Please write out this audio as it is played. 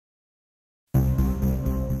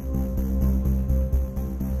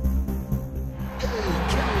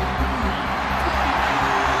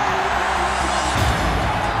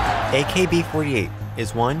AKB48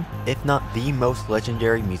 is one, if not the most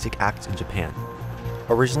legendary music act in Japan.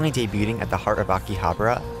 Originally debuting at the heart of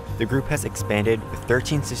Akihabara, the group has expanded with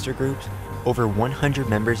 13 sister groups, over 100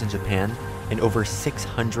 members in Japan, and over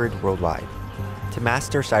 600 worldwide. To match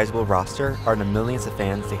their sizable roster are the millions of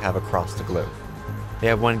fans they have across the globe. They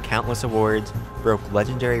have won countless awards, broke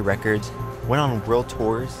legendary records, went on world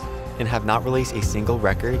tours, and have not released a single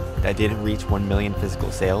record that didn't reach 1 million physical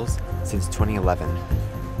sales since 2011.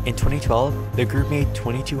 In 2012, the group made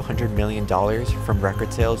 $2,200 million from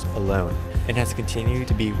record sales alone and has continued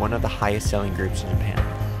to be one of the highest selling groups in Japan.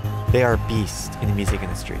 They are beasts in the music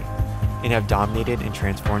industry and have dominated and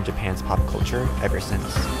transformed Japan's pop culture ever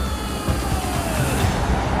since.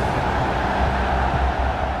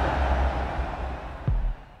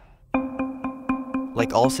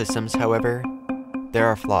 Like all systems, however, there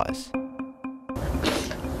are flaws.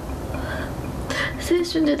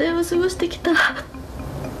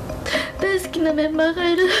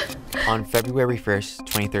 On February 1st,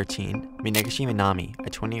 2013, Minagishi Minami, a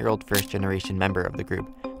 20-year-old first-generation member of the group,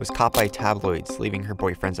 was caught by tabloids leaving her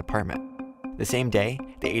boyfriend's apartment. The same day,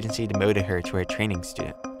 the agency demoted her to a training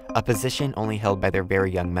student, a position only held by their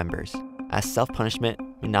very young members. As self-punishment,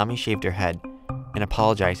 Minami shaved her head and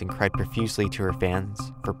apologized and cried profusely to her fans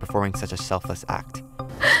for performing such a selfless act.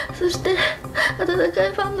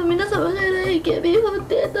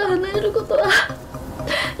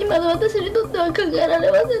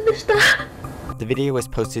 The video was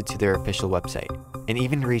posted to their official website and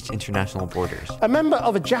even reached international borders. A member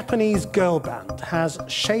of a Japanese girl band has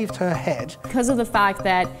shaved her head because of the fact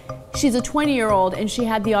that she's a 20-year-old and she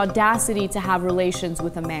had the audacity to have relations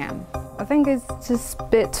with a man. I think it's just a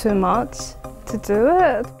bit too much to do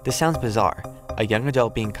it. This sounds bizarre. A young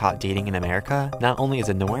adult being caught dating in America not only is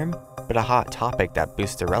a norm, but a hot topic that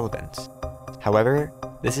boosts their relevance. However,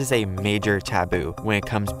 this is a major taboo when it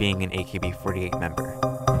comes being an AKB48 member.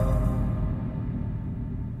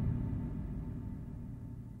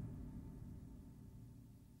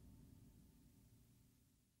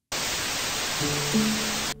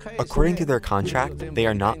 According to their contract, they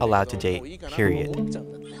are not allowed to date, period.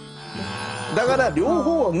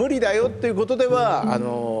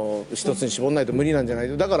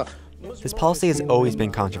 This policy has always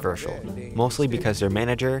been controversial, mostly because their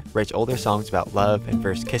manager writes older songs about love and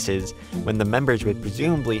first kisses when the members would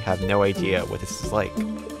presumably have no idea what this is like.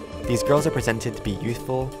 These girls are presented to be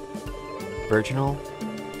youthful, virginal,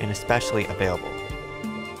 and especially available.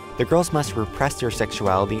 The girls must repress their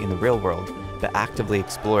sexuality in the real world, but actively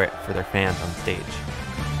explore it for their fans on stage.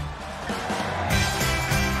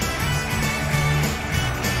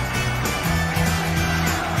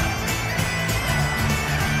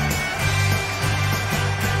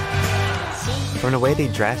 From the way they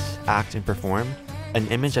dress, act, and perform, an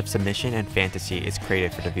image of submission and fantasy is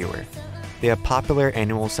created for the viewer. They have popular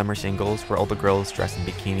annual summer singles where all the girls dress in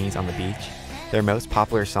bikinis on the beach. Their most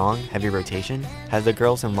popular song, Heavy Rotation, has the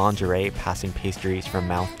girls in lingerie passing pastries from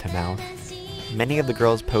mouth to mouth. Many of the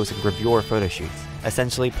girls pose in gravure photo shoots,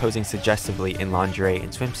 essentially posing suggestively in lingerie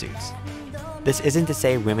and swimsuits. This isn't to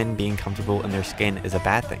say women being comfortable in their skin is a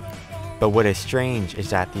bad thing, but what is strange is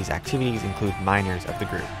that these activities include minors of the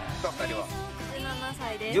group.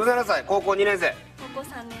 17歳、高校2年生。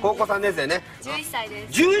高校3年生ね。11歳で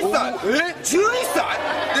す。11歳？え？11歳？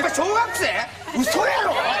やっぱ小学生？嘘や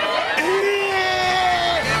ろ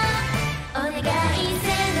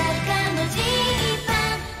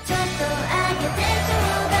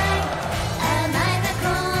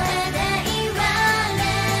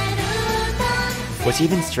？What's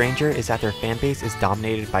even stranger is that their fanbase is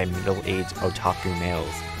dominated by middle-aged otaku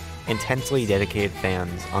males, intensely dedicated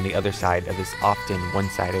fans on the other side of this often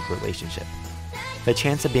one-sided relationship. The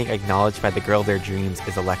chance of being acknowledged by the girl of their dreams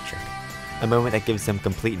is electric, a moment that gives them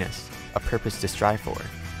completeness, a purpose to strive for.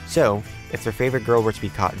 So, if their favorite girl were to be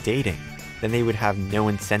caught dating, then they would have no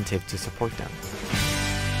incentive to support them.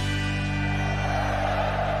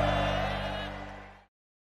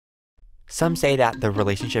 Some say that the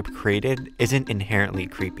relationship created isn't inherently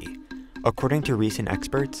creepy. According to recent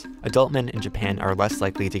experts, adult men in Japan are less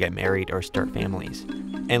likely to get married or start families,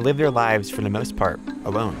 and live their lives for the most part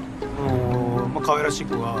alone. 可愛らしい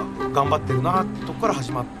子が頑張ってるなってとこから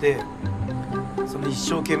始まって、その一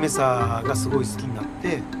生懸命さがすごい好きになっ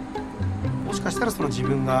て、もしかしたらその自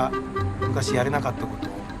分が昔やれなかったこ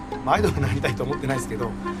と、アイドルになりたいと思ってないですけ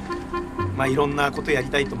ど、いろんなことやり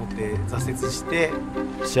たいと思って挫折して。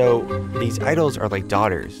So these idols are like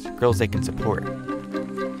daughters, girls they can support.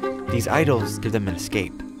 These idols give them an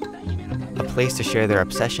escape, a place to share their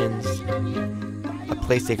obsessions, a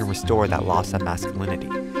place they can restore that loss of masculinity.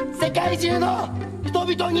 世界中の人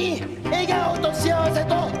々に笑顔と幸せ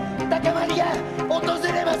と高まりが訪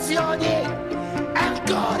れますようにアン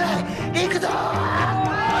コール行くぞ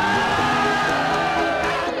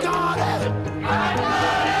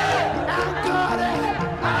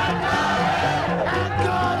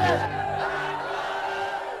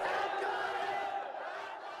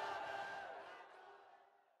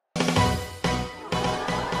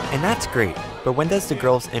And that's great, but when does the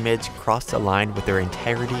girls' image cross the line with their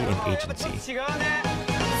integrity and agency?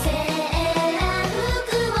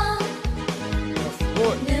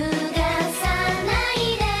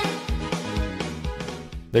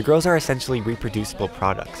 The girls are essentially reproducible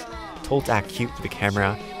products, told to act cute for the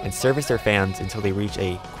camera and service their fans until they reach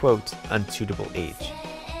a, quote, unsuitable age.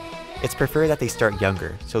 It's preferred that they start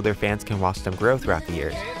younger so their fans can watch them grow throughout the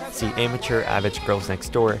years, see immature average girls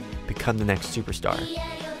next door become the next superstar.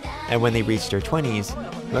 And when they reach their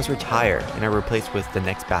 20s, most retire and are replaced with the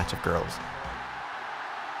next batch of girls.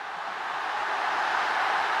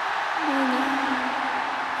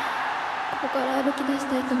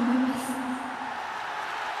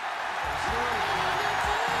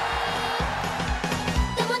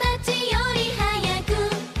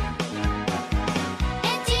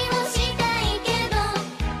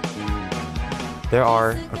 There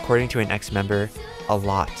are, according to an ex-member, a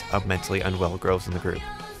lot of mentally unwell girls in the group.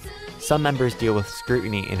 Some members deal with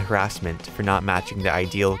scrutiny and harassment for not matching the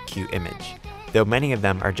ideal cute image, though many of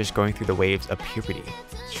them are just going through the waves of puberty,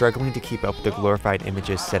 struggling to keep up with the glorified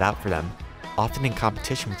images set out for them, often in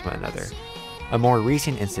competition with one another. A more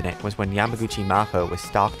recent incident was when Yamaguchi Maho was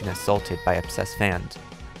stalked and assaulted by obsessed fans,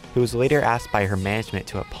 who was later asked by her management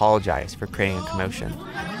to apologize for creating a commotion.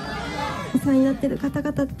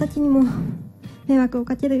 And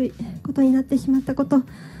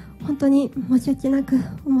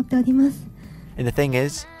the thing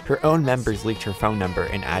is, her own members leaked her phone number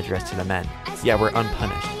and address to the men, yet were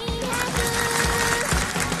unpunished.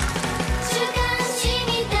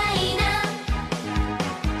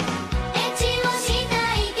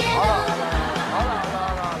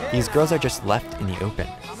 These girls are just left in the open,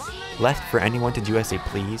 left for anyone to do as they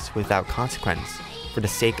please without consequence, for the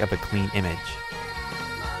sake of a clean image.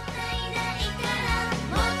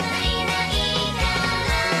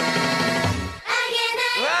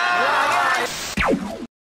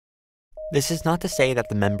 This is not to say that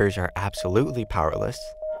the members are absolutely powerless.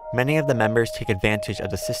 Many of the members take advantage of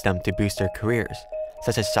the system to boost their careers,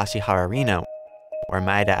 such as Sashihara Rino or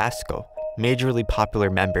Maeda Asuko, majorly popular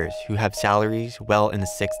members who have salaries well in the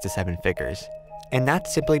 6 to 7 figures. And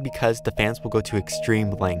that's simply because the fans will go to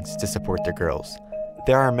extreme lengths to support their girls.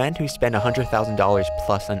 There are men who spend $100,000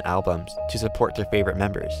 plus on albums to support their favorite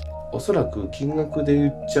members. おそらく金額で言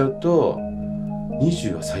っちゃうと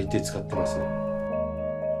20は最低使ってますね。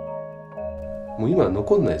もう今は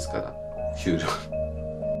残んないですから給料。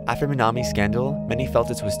After Minami's scandal, many felt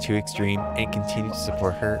this was too extreme and continued to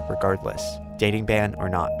support her regardless, dating ban or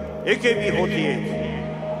not.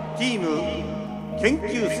 AKB48 チーム研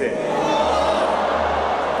究生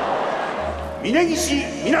峯岸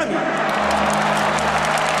みなみ。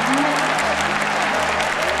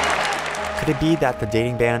 Could it be that the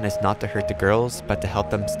dating ban is not to hurt the girls, but to help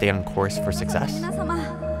them stay on course for success? 皆様、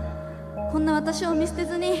こんな私を見捨て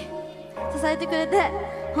ずに支えてくれて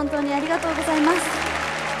本当にありがとうございます。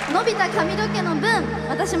伸びた髪の毛の分、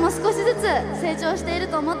私も少しずつ成長している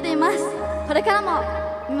と思っています。これからも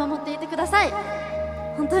見守っていてください。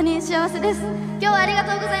本当に幸せです。今日はありが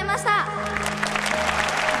とうございました。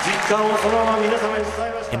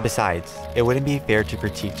 And besides, it wouldn't be fair to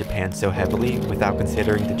critique Japan so heavily without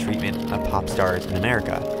considering the treatment of pop stars in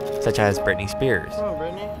America, such as Britney Spears.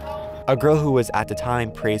 A girl who was at the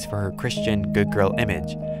time praised for her Christian good girl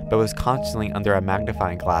image, but was constantly under a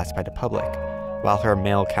magnifying glass by the public, while her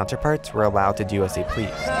male counterparts were allowed to do as they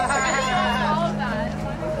pleased.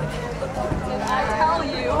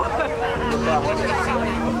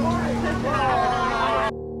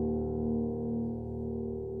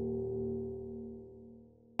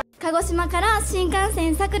鹿児島から新幹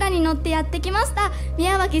線さくらに乗ってやってきました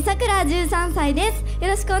宮脇さくら13歳です。よ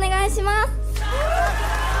ろしくお願いします。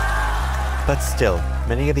 But still,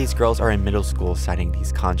 many of these girls are in middle school signing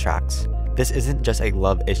these contracts. This isn't just a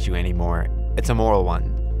love issue anymore, it's a moral one.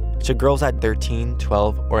 Should girls at 13,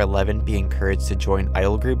 12, or 11 be encouraged to join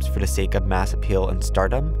idol groups for the sake of mass appeal and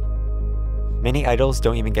stardom? Many idols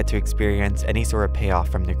don't even get to experience any sort of payoff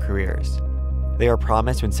from their careers. They are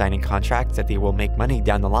promised when signing contracts that they will make money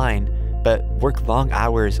down the line, but work long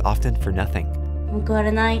hours often for nothing. 報わ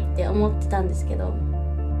れないって思ってたんですけど、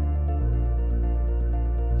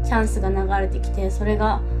チャンスが流れてきて、それ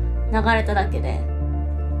が流れただけで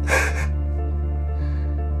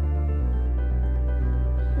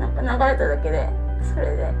なんか流れただけで、そ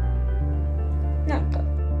れでなんか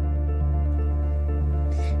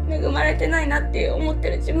恵まれてないなって思って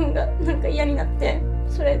る自分がなんか嫌になって、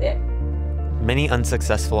それで Many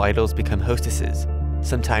unsuccessful idols become hostesses,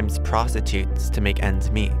 sometimes prostitutes, to make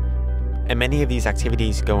ends meet. And many of these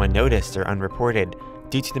activities go unnoticed or unreported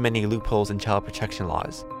due to the many loopholes in child protection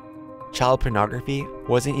laws. Child pornography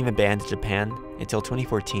wasn't even banned in Japan until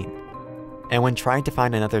 2014. And when trying to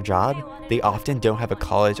find another job, they often don't have a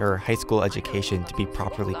college or high school education to be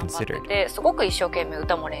properly considered. すごく一生懸命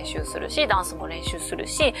歌も練習するし、ダンスも練習する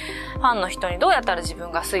し、ファンの人にどうやったら自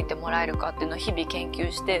分が好いてもらえるかっていうのを日々研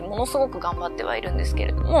究して、ものすごく頑張ってはいるんですけ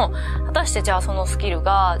れども、果たしてじゃあそのスキル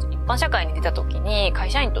が一般社会に出た時に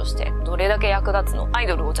会社員としてどれだけ役立つの？アイ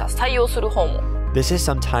ドルをじゃあ採用する方も。This is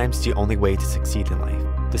sometimes the only way to succeed in life.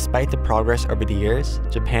 Despite the progress over the years,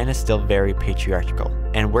 Japan is still very patriarchal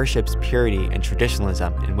and worships purity and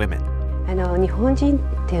traditionalism in women. 日本人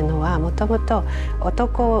っていうのはもともと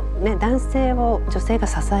男ね、男性を女性が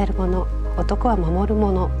支えるもの、男は守る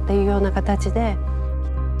ものっていうような形で。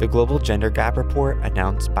The Global Gender Gap Report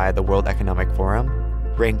announced by the World Economic Forum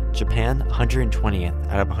ranked Japan 120th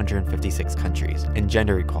out of 156 countries in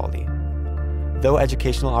gender equality. Though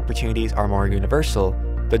educational opportunities are more universal,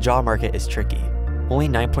 the job market is tricky. Only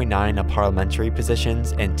 9.9% of parliamentary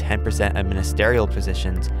positions and 10% of ministerial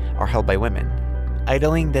positions are held by women.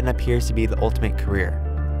 Idling then appears to be the ultimate career.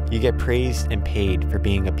 You get praised and paid for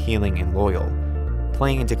being appealing and loyal,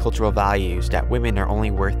 playing into cultural values that women are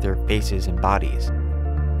only worth their faces and bodies.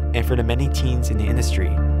 And for the many teens in the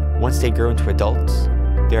industry, once they grow into adults,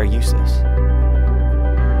 they are useless.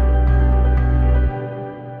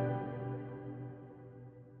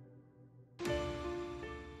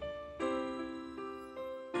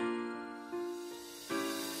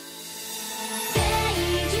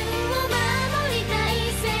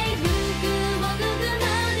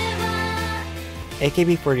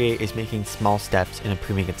 AKB48 is making small steps in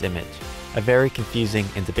improving its image, a very confusing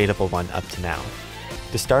and debatable one up to now.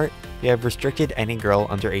 To start, they have restricted any girl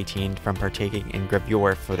under 18 from partaking in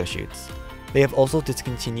gravure photo shoots. They have also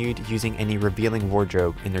discontinued using any revealing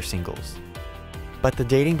wardrobe in their singles. But the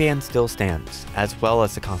dating ban still stands, as well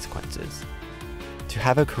as the consequences. To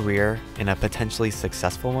have a career, and a potentially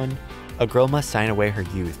successful one, a girl must sign away her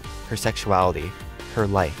youth, her sexuality, her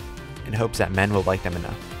life, in hopes that men will like them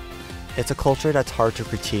enough. It's a culture that's hard to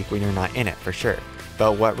critique when you're not in it, for sure.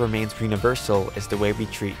 But what remains universal is the way we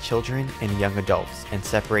treat children and young adults and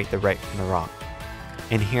separate the right from the wrong.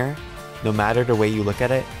 And here, no matter the way you look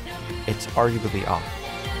at it, it's arguably off.